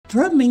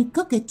Drumming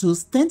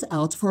cockatoos stand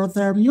out for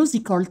their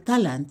musical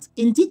talent.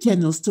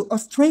 Indigenous to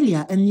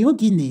Australia and New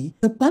Guinea,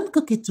 the palm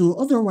cockatoo,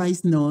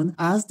 otherwise known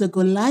as the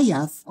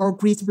Goliath or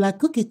great black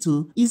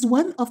cockatoo, is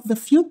one of the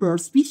few bird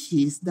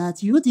species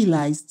that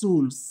utilize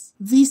tools.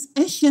 This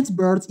ancient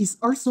bird is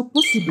also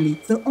possibly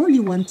the only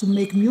one to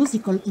make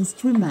musical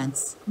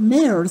instruments.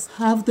 Males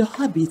have the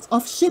habit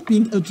of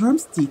shaping a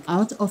drumstick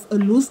out of a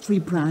loose tree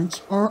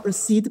branch or a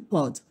seed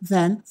pod,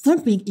 then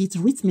thumping it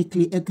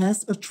rhythmically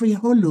against a tree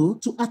hollow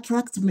to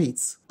attract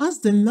mates. As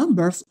the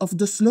numbers of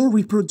the slow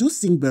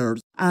reproducing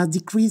birds are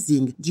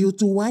decreasing due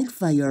to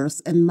wildfires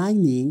and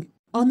mining,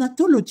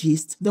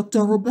 ornithologist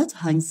Dr. Robert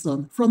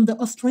Heinsohn from the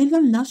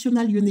Australian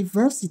National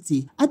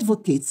University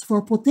advocates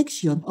for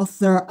protection of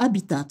their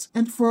habitat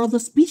and for the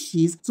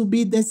species to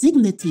be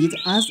designated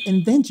as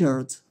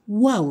endangered.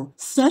 Wow,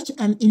 such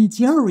an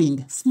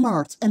enduring,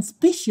 smart, and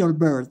special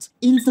bird.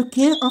 In the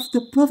care of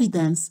the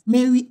Providence,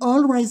 may we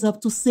all rise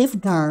up to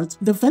safeguard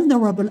the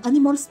vulnerable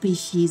animal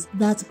species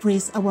that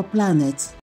grace our planet.